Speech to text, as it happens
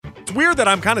It's weird that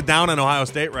I'm kind of down on Ohio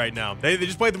State right now. They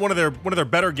just played one of their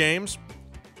better games,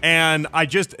 and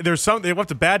they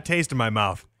left a bad taste in my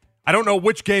mouth. I don't know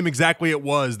which game exactly it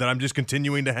was that I'm just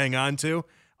continuing to hang on to.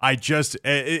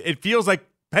 It feels like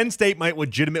Penn State might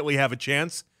legitimately have a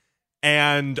chance,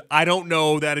 and I don't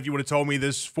know that if you would have told me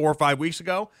this 4 or 5 weeks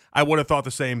ago, I would have thought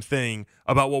the same thing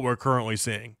about what we're currently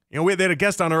seeing. They had a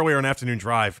guest on earlier on Afternoon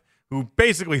Drive who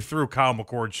basically threw Kyle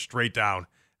McCords straight down.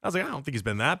 I was like, I don't think he's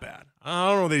been that bad. I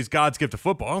don't know that he's God's gift to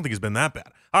football. I don't think he's been that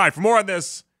bad. All right, for more on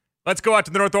this, let's go out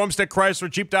to the North Olmsted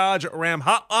Chrysler Jeep Dodge Ram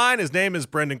Hotline. His name is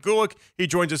Brendan Gulick. He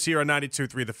joins us here on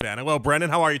 92.3 The Fan. Hello, Brendan.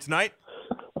 How are you tonight?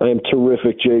 I am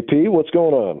terrific, JP. What's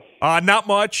going on? Not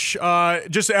much. I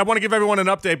want to give everyone an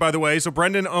update, by the way. So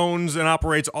Brendan owns and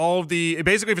operates all of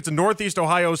basically if it's a Northeast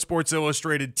Ohio Sports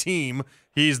Illustrated team,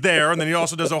 he's there. And then he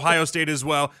also does Ohio State as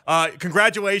well.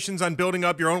 Congratulations on building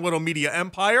up your own little media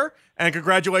empire. And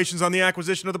congratulations on the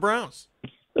acquisition of the Browns.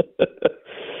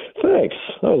 Thanks.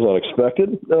 That was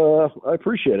unexpected. I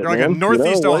appreciate it. You're like a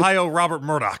Northeast Ohio Robert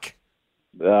Murdoch.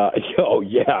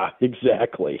 Yeah,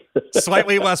 exactly.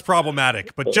 Slightly less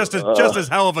problematic, but just as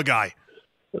hell of a guy.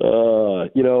 It's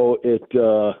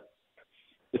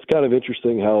kind of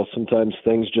interesting how sometimes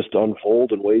things just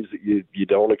unfold in ways that you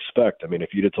don't expect. I mean, if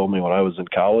you'd have told me when I was in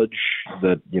college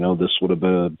that, this would have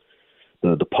been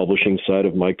the publishing side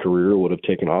of my career would have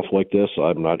taken off like this,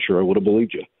 I'm not sure I would have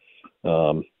believed you.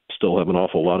 Still have an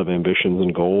awful lot of ambitions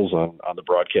and goals on the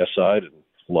broadcast side, and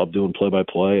love doing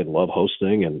play-by-play and love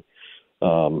hosting, and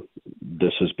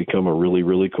this has become a really,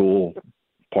 really cool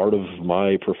part of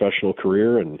my professional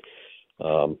career, and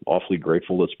awfully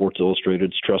grateful that Sports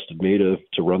Illustrated's trusted me to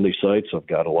run these sites. I've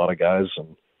got a lot of guys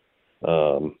and,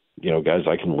 guys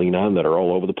I can lean on that are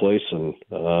all over the place, and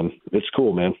it's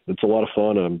cool, man. It's a lot of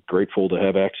fun. I'm grateful to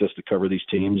have access to cover these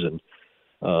teams, and,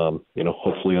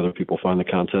 hopefully other people find the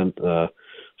content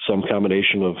some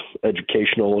combination of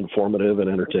educational, informative, and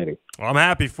entertaining. Well, I'm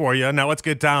happy for you. Now let's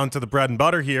get down to the bread and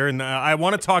butter here. And I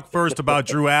want to talk first about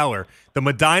Drew Aller, the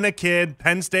Medina kid,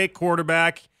 Penn State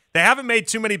quarterback. They haven't made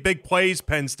too many big plays,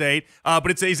 Penn State, but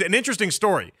it's an interesting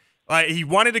story. He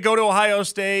wanted to go to Ohio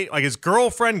State. Like his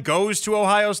girlfriend goes to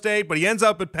Ohio State, but he ends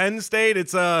up at Penn State.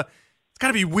 It's got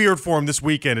to be weird for him this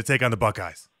weekend to take on the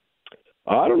Buckeyes.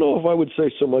 I don't know if I would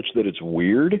say so much that it's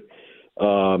weird.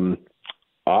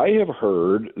 I have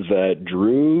heard that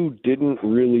Drew didn't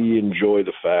really enjoy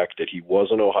the fact that he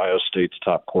wasn't Ohio State's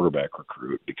top quarterback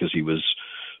recruit because he was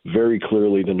very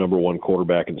clearly the number one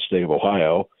quarterback in the state of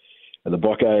Ohio. And the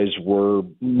Buckeyes were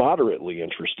moderately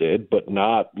interested, but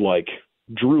not like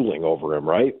drooling over him,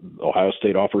 right? Ohio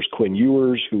State offers Quinn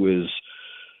Ewers, who is,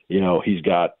 he's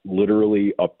got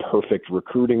literally a perfect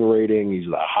recruiting rating. He's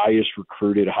the highest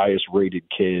recruited, highest rated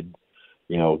kid,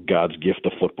 God's gift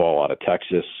of football out of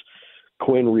Texas.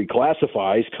 Quinn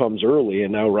reclassifies, comes early,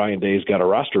 and now Ryan Day's got a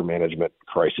roster management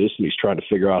crisis, and he's trying to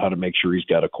figure out how to make sure he's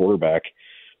got a quarterback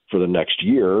for the next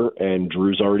year, and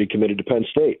Drew's already committed to Penn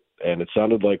State. And it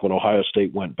sounded like when Ohio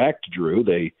State went back to Drew,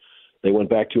 they went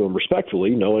back to him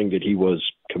respectfully, knowing that he was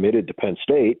committed to Penn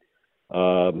State.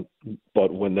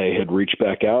 But when they had reached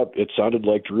back out, it sounded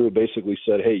like Drew basically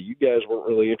said, hey, you guys weren't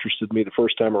really interested in me the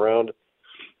first time around.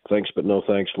 Thanks, but no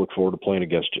thanks. Look forward to playing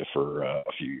against you for a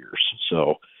few years.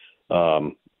 So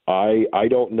I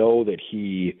don't know that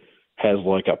he has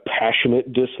like a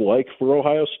passionate dislike for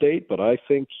Ohio State, but I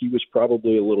think he was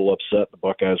probably a little upset the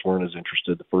Buckeyes weren't as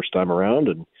interested the first time around.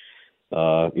 And,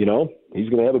 he's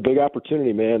going to have a big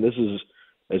opportunity, man. This is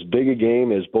as big a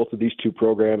game as both of these two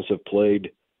programs have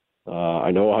played.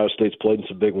 I know Ohio State's played in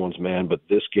some big ones, man, but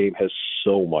this game has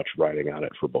so much riding on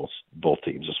it for both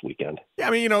teams this weekend. Yeah,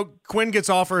 I mean, Quinn gets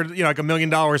offered, like $1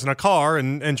 million in a car,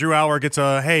 and Drew Aller gets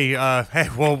hey,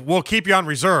 we'll keep you on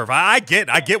reserve. I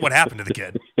get what happened to the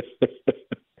kid.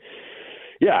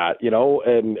 Yeah,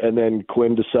 and then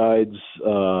Quinn decides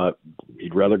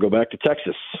he'd rather go back to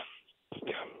Texas.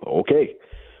 Okay.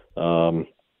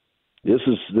 This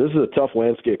is a tough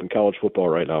landscape in college football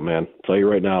right now, man. I'll tell you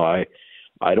right now,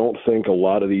 I don't think a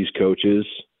lot of these coaches,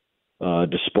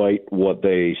 despite what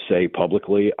they say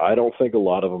publicly, I don't think a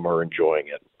lot of them are enjoying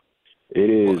it.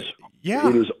 It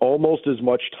is almost as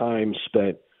much time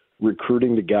spent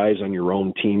recruiting the guys on your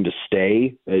own team to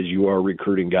stay as you are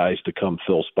recruiting guys to come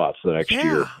fill spots the next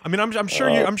year. I mean, I'm sure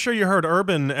you heard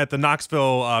Urban at the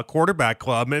Knoxville quarterback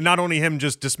club, and not only him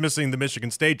just dismissing the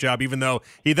Michigan State job, even though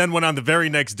he then went on the very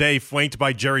next day, flanked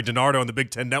by Jerry DiNardo on the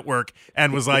Big Ten Network,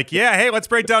 and was like, "Yeah, hey, let's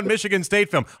break down Michigan State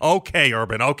film." Okay,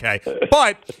 Urban, okay,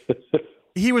 but.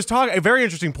 He was talking a very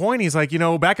interesting point. He's like,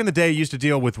 back in the day, you used to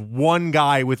deal with one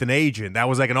guy with an agent. That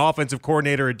was like an offensive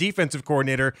coordinator, a defensive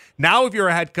coordinator. Now, if you're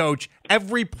a head coach,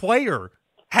 every player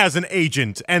has an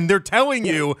agent, and they're telling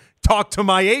you, talk to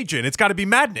my agent. It's got to be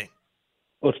maddening.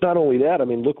 Well, it's not only that. I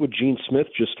mean, look what Gene Smith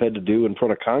just had to do in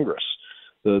front of Congress.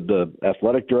 The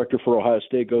athletic director for Ohio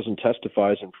State goes and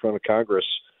testifies in front of Congress,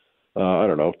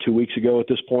 2 weeks ago at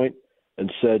this point,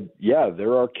 and said, yeah,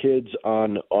 there are kids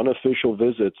on unofficial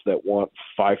visits that want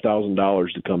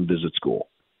 $5,000 to come visit school.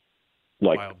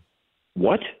 Like, wow.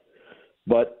 What?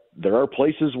 But there are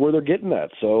places where they're getting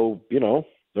that. So, they're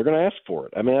going to ask for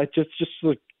it. I mean,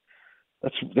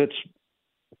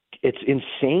 it's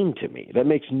insane to me. That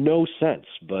makes no sense,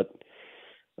 but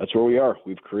that's where we are.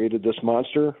 We've created this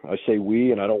monster. I say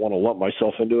we, and I don't want to lump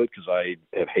myself into it because I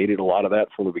have hated a lot of that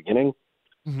from the beginning.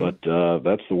 Mm-hmm. But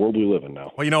that's the world we live in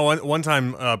now. Well, one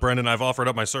time, Brendan, I've offered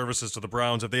up my services to the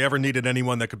Browns. If they ever needed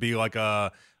anyone that could be like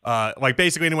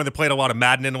basically anyone that played a lot of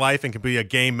Madden in life and could be a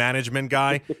game management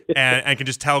guy and can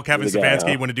just tell Kevin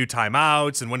Stefanski when to do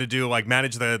timeouts and when to do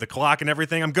manage the clock and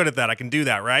everything, I'm good at that. I can do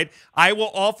that, right? I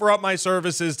will offer up my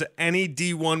services to any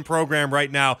D1 program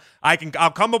right now.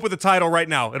 I'll come up with a title right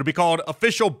now. It'll be called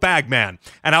Official Bagman,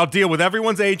 and I'll deal with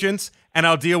everyone's agents. And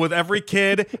I'll deal with every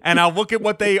kid, and I'll look at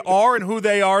what they are and who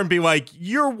they are and be like,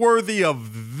 you're worthy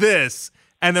of this,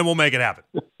 and then we'll make it happen.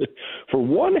 For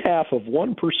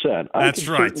 0.5%, I can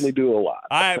certainly do a lot.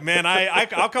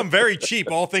 I'll come very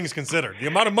cheap, all things considered. The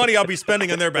amount of money I'll be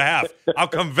spending on their behalf, I'll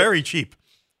come very cheap.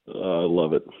 I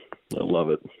love it.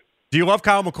 Do you love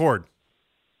Kyle McCord?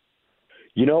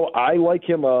 I like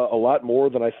him a lot more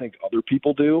than I think other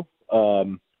people do.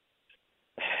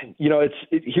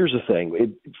 Here's the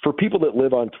thing. For people that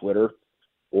live on Twitter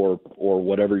or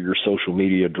whatever your social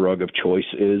media drug of choice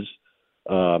is,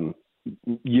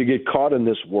 you get caught in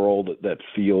this world that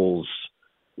feels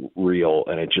real,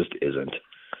 and it just isn't.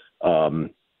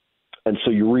 And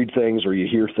so you read things or you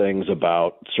hear things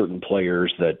about certain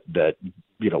players that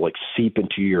seep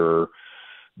into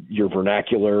your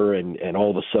vernacular, and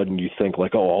all of a sudden you think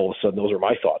all of a sudden those are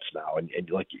my thoughts now, and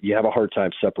you have a hard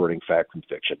time separating fact from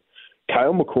fiction.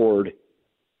 Kyle McCord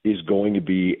is going to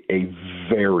be a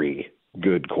very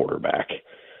good quarterback.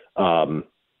 I'm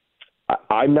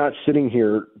not sitting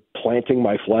here planting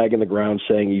my flag in the ground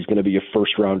saying he's going to be a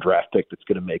first-round draft pick that's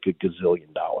going to make $1 gazillion.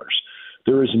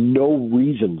 There is no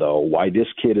reason, though, why this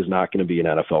kid is not going to be an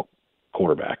NFL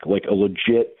quarterback. Like a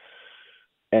legit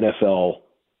NFL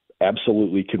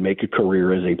absolutely could make a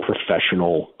career as a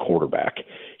professional quarterback.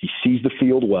 He sees the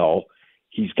field well.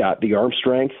 He's got the arm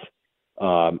strength.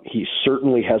 He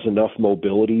certainly has enough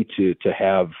mobility to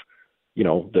have,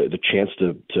 the chance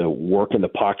to work in the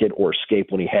pocket or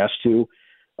escape when he has to.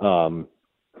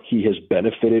 He has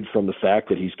benefited from the fact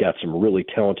that he's got some really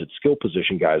talented skill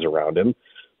position guys around him,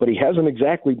 but he hasn't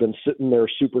exactly been sitting there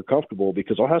super comfortable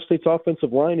because Ohio State's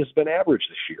offensive line has been average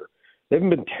this year. They haven't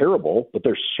been terrible, but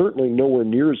they're certainly nowhere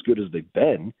near as good as they've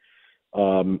been.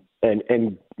 And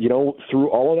through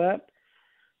all of that,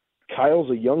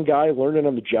 Kyle's a young guy learning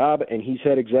on the job, and he's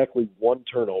had exactly one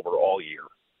turnover all year,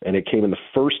 and it came in the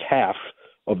first half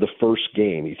of the first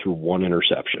game. He threw one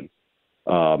interception.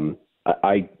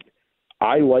 I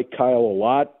like Kyle a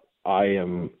lot. I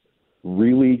am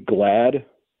really glad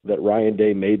that Ryan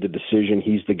Day made the decision.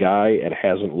 He's the guy and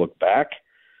hasn't looked back.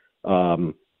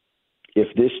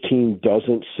 If this team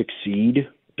doesn't succeed,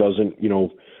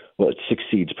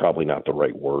 succeed's probably not the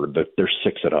right word, but they're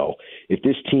 6-0. If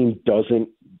this team doesn't,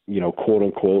 quote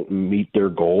unquote, meet their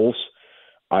goals,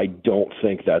 I don't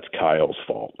think that's Kyle's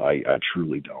fault. I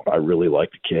truly don't. I really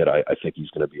like the kid. I think he's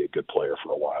going to be a good player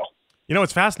for a while.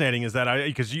 What's fascinating is that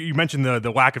because you mentioned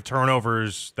the lack of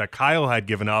turnovers that Kyle had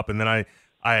given up, and then I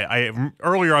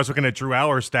earlier I was looking at Drew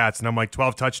Aller's stats, and I'm like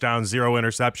 12 touchdowns, 0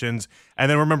 interceptions, and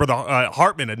then remember the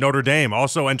Hartman at Notre Dame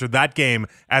also entered that game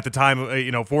at the time,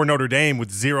 for Notre Dame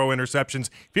with 0 interceptions.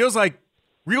 Feels like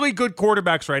really good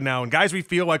quarterbacks right now, and guys we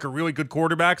feel like are really good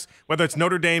quarterbacks, whether it's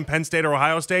Notre Dame, Penn State, or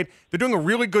Ohio State, they're doing a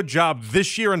really good job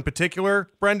this year in particular,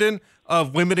 Brendan,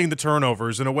 of limiting the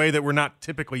turnovers in a way that we're not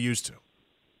typically used to.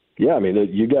 Yeah, I mean,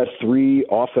 you got 3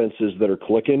 offenses that are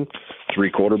clicking,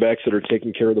 3 quarterbacks that are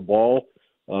taking care of the ball,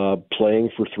 playing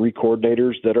for 3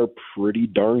 coordinators that are pretty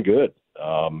darn good.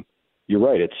 You're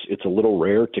right. It's a little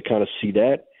rare to kind of see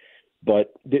that,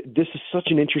 but this is such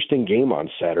an interesting game on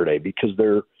Saturday because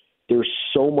there's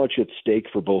so much at stake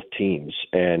for both teams.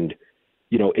 And,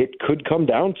 it could come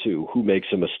down to who makes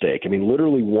a mistake. I mean,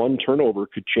 literally one turnover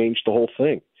could change the whole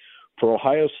thing. For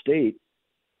Ohio State,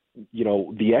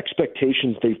 the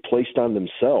expectations they've placed on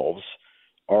themselves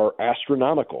are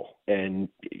astronomical. And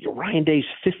Ryan Day's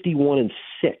 51-6,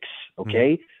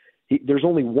 okay? Mm-hmm. There's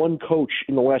only one coach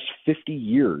in the last 50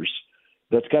 years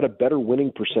that's got a better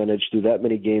winning percentage through that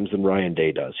many games than Ryan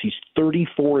Day does. He's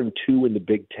 34-2 in the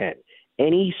Big Ten.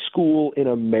 any school in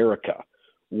America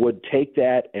would take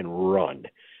that and run.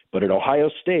 But at Ohio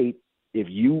State, if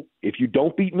you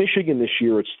don't beat Michigan this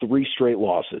year, it's 3 straight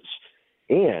losses.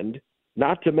 And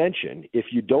not to mention, if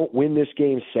you don't win this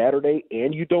game Saturday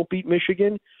and you don't beat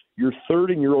Michigan, you're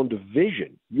third in your own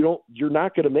division. You're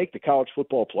not going to make the college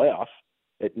football playoff.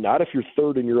 Not if you're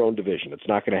third in your own division. It's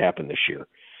not going to happen this year.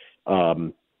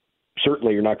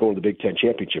 Certainly, you're not going to the Big Ten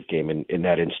championship game in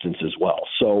that instance as well.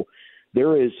 So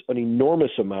there is an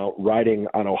enormous amount riding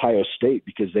on Ohio State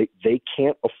because they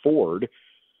can't afford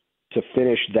to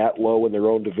finish that low in their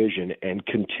own division and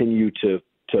continue to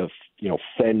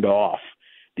fend off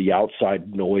the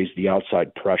outside noise, the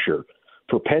outside pressure.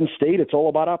 For Penn State, it's all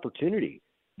about opportunity.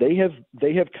 They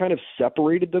have kind of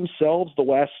separated themselves the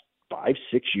last 5-6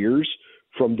 years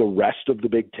from the rest of the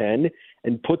Big Ten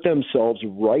and put themselves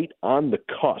right on the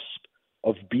cusp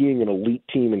of being an elite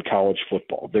team in college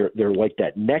football. They're like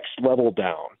that next level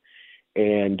down,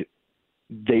 and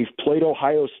they've played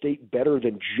Ohio State better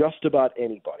than just about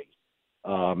anybody.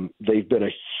 They've been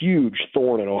a huge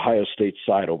thorn in Ohio State's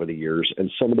side over the years, and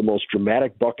some of the most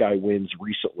dramatic Buckeye wins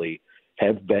recently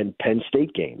have been Penn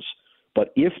State games.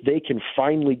 But if they can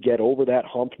finally get over that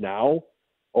hump now,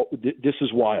 this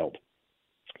is wild.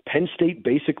 Penn State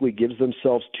basically gives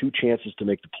themselves 2 chances to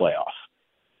make the playoff,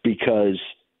 because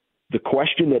the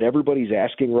question that everybody's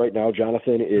asking right now,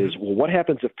 Jonathan, is, well, what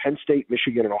happens if Penn State,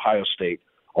 Michigan, and Ohio State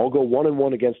all go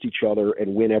 1-1 against each other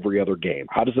and win every other game?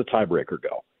 How does the tiebreaker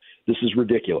go? This is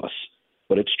ridiculous,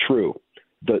 but it's true.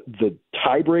 The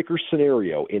tiebreaker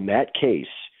scenario in that case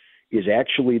is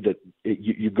actually that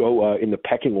you go in the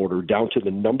pecking order down to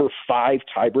the number 5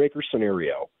 tiebreaker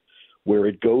scenario, where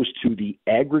it goes to the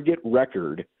aggregate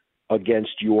record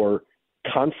against your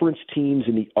conference teams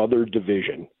in the other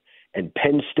division. And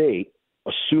Penn State,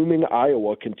 assuming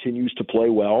Iowa continues to play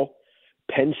well,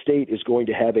 Penn State is going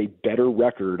to have a better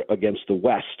record against the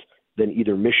West than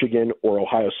either Michigan or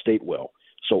Ohio State will.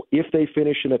 So if they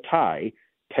finish in a tie,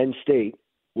 Penn State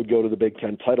would go to the Big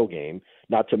Ten title game.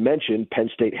 Not to mention, Penn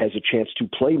State has a chance to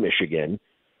play Michigan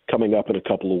coming up in a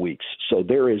couple of weeks. So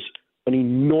there is an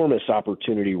enormous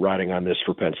opportunity riding on this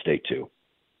for Penn State too.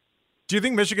 Do you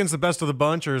think Michigan's the best of the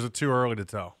bunch, or is it too early to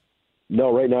tell?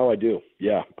 No, right now I do.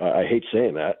 Yeah, I hate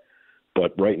saying that,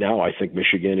 but right now I think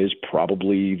Michigan is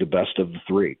probably the best of the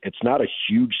 3. It's not a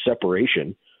huge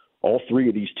separation. All 3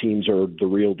 of these teams are the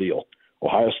real deal.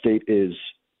 Ohio State is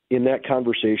in that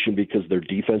conversation because their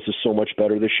defense is so much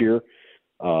better this year.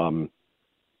 I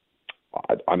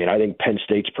think Penn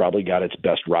State's probably got its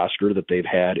best roster that they've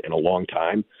had in a long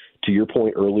time. To your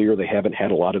point earlier, they haven't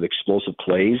had a lot of explosive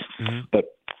plays,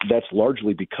 but that's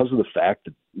largely because of the fact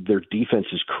that their defense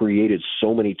has created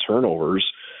so many turnovers.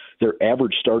 Their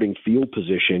average starting field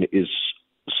position is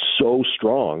so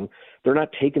strong. They're not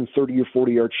taking 30 or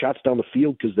 40-yard shots down the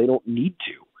field because they don't need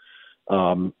to.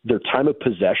 Their time of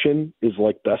possession is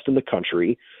like best in the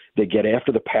country. They get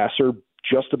after the passer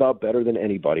just about better than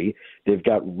anybody. They've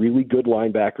got really good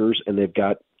linebackers, and they've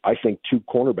got, I think, 2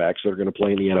 cornerbacks that are going to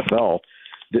play in the NFL.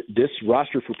 This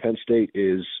roster for Penn State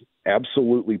is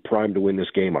absolutely primed to win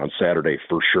this game on Saturday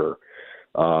for sure.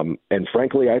 And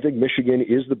frankly, I think Michigan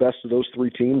is the best of those 3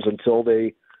 teams until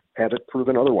they have it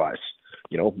proven otherwise.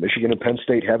 Michigan and Penn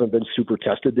State haven't been super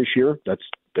tested this year. That's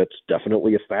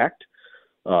definitely a fact.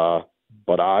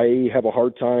 But I have a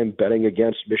hard time betting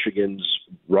against Michigan's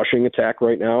rushing attack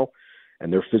right now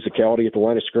and their physicality at the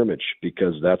line of scrimmage,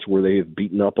 because that's where they've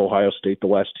beaten up Ohio State the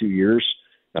last 2 years.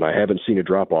 And I haven't seen a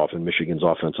drop-off in Michigan's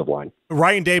offensive line.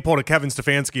 Ryan Day pulled a Kevin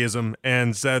Stefanskiism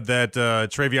and said that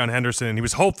Travion Henderson, he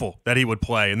was hopeful that he would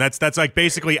play. And that's like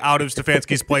basically out of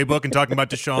Stefanski's playbook and talking about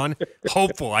Deshaun.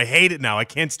 Hopeful. I hate it now. I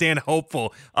can't stand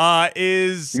hopeful.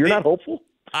 You're not hopeful?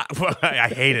 I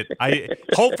hate it.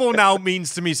 Hopeful now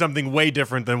means to me something way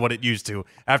different than what it used to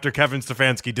after Kevin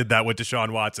Stefanski did that with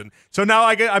Deshaun Watson. So now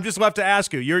I'm just left to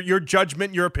ask you, your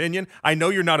judgment, your opinion. I know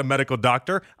you're not a medical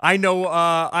doctor. I know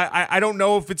I don't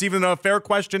know if it's even a fair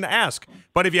question to ask.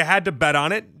 But if you had to bet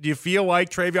on it, do you feel like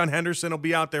Travion Henderson will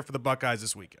be out there for the Buckeyes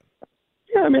this weekend?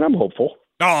 Yeah, I'm hopeful.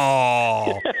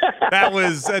 Oh, that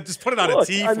was just put it on a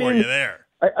tee for you there.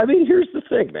 Here's the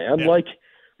thing, man. Yeah. Like,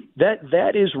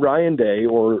 that is Ryan Day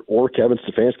or Kevin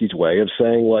Stefanski's way of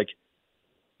saying, like,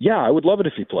 yeah, I would love it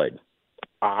if he played.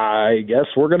 I guess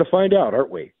we're going to find out,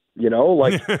 aren't we? You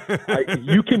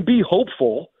can be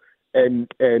hopeful and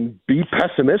be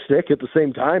pessimistic at the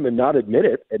same time and not admit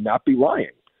it and not be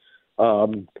lying.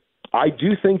 I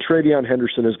do think Travion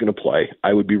Henderson is going to play.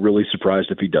 I would be really surprised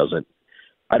if he doesn't.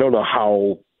 I don't know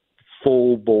how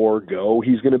full bore go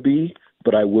he's going to be,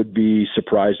 but I would be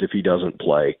surprised if he doesn't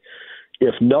play.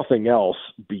 If nothing else,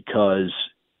 because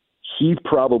he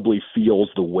probably feels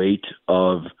the weight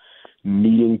of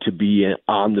needing to be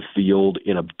on the field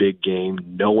in a big game,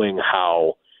 knowing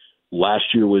how last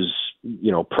year was,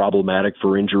 problematic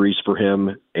for injuries for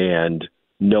him, and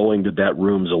knowing that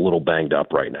room's a little banged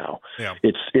up right now. Yeah.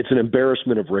 It's an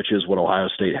embarrassment of riches what Ohio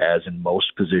State has in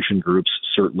most position groups,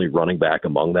 certainly running back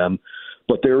among them.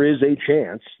 But there is a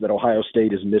chance that Ohio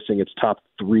State is missing its top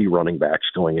 3 running backs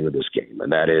going into this game,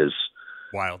 and that is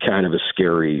wild. Kind of a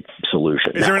scary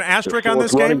solution. Is there an asterisk on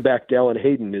this game? Running back Dallin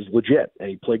Hayden is legit, and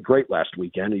he played great last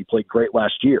weekend, and he played great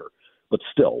last year. But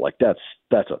still,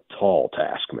 that's a tall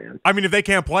task, man. I mean, if they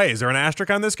can't play, is there an asterisk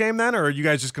on this game then, or are you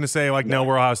guys just going to say no,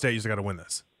 we're Ohio State, you just got to win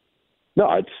this?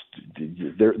 No,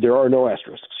 there are no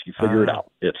asterisks. You figure it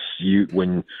out. It's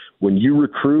when you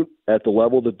recruit at the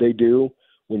level that they do,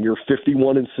 when you're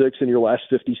 51-6 in your last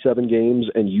 57 games,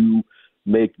 and you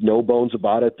make no bones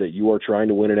about it that you are trying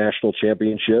to win a national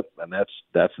championship, and that's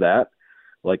that.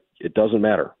 Like, it doesn't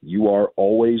matter. You are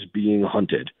always being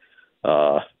hunted.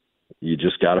 You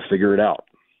just got to figure it out.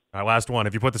 All right, last one.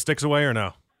 Have you put the sticks away or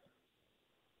no?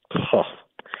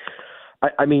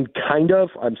 I mean, kind of.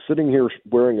 I'm sitting here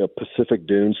wearing a Pacific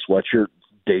Dunes sweatshirt,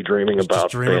 daydreaming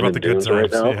about the Dunes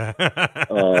good times right now.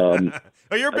 Yeah.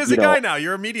 Oh, you're a busy guy now.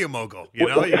 You're a media mogul.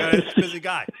 You're a busy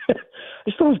guy. I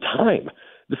just don't have time.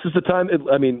 This is the time.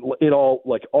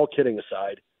 All kidding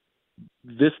aside,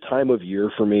 this time of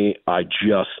year for me, I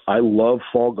love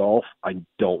fall golf. I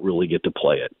don't really get to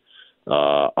play it.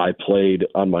 I played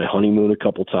on my honeymoon a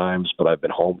couple times, but I've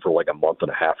been home for like a month and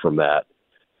a half from that.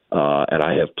 And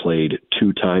I have played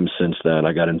 2 times since then.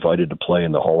 I got invited to play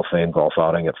in the Hall of Fame golf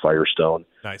outing at Firestone.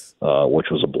 Nice. Which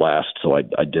was a blast. So I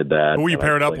did that. Who were you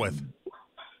paired up with?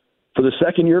 For the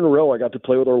second year in a row, I got to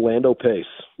play with Orlando Pace.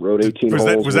 Rode 18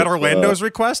 holes. Was that Orlando's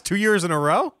request? 2 years in a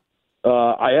row?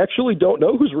 I actually don't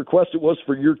know whose request it was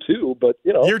for year 2, but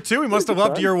year 2, he must have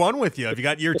loved year 1 with you. Have you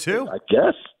got year 2? I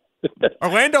guess.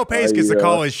 Orlando Pace gets to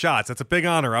call his shots. That's a big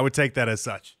honor. I would take that as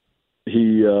such.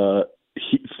 He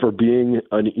for being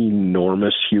an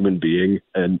enormous human being,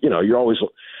 and you're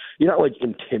not like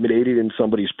intimidated in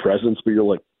somebody's presence, but you're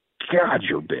like, God,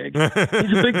 you're big.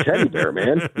 He's a big teddy bear,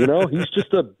 man.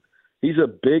 He's a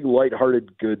big,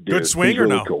 lighthearted, good dude. Good swing or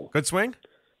really no? Cool. Good swing?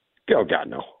 Oh God,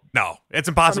 no. No, it's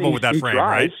impossible with that frame,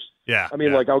 tries. right? Yeah. I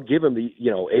mean, I'll give him the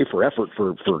A for effort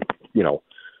for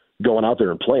going out there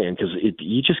and playing, because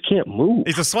you just can't move.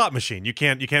 He's a slot machine. You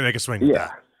can't make a swing with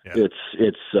that. Yeah.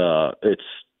 It's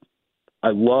I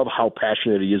love how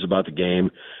passionate he is about the game,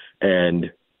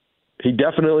 and he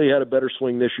definitely had a better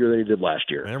swing this year than he did last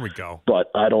year. There we go.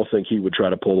 But I don't think he would try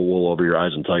to pull the wool over your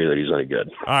eyes and tell you that he's any good.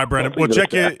 All right, Brendan. We'll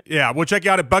check you. Yeah, we'll check you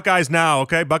out at Buckeyes Now.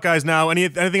 Okay, Buckeyes Now.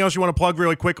 Anything else you want to plug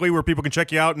really quickly where people can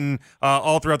check you out and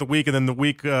all throughout the week, and then the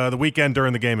weekend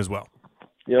during the game as well?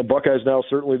 Yeah, Buckeyes Now,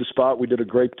 certainly the spot. We did a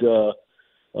great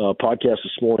podcast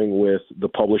this morning with the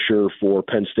publisher for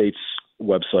Penn State's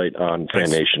website on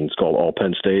Fan Nation. It's called All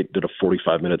Penn State. Did a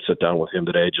 45-minute sit-down with him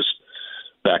today, just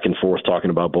back and forth talking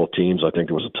about both teams. I think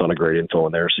there was a ton of great info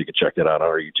in there, so you can check that out on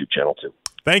our YouTube channel too.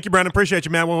 Thank you, Brendan. Appreciate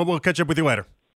you, man. We'll catch up with you later.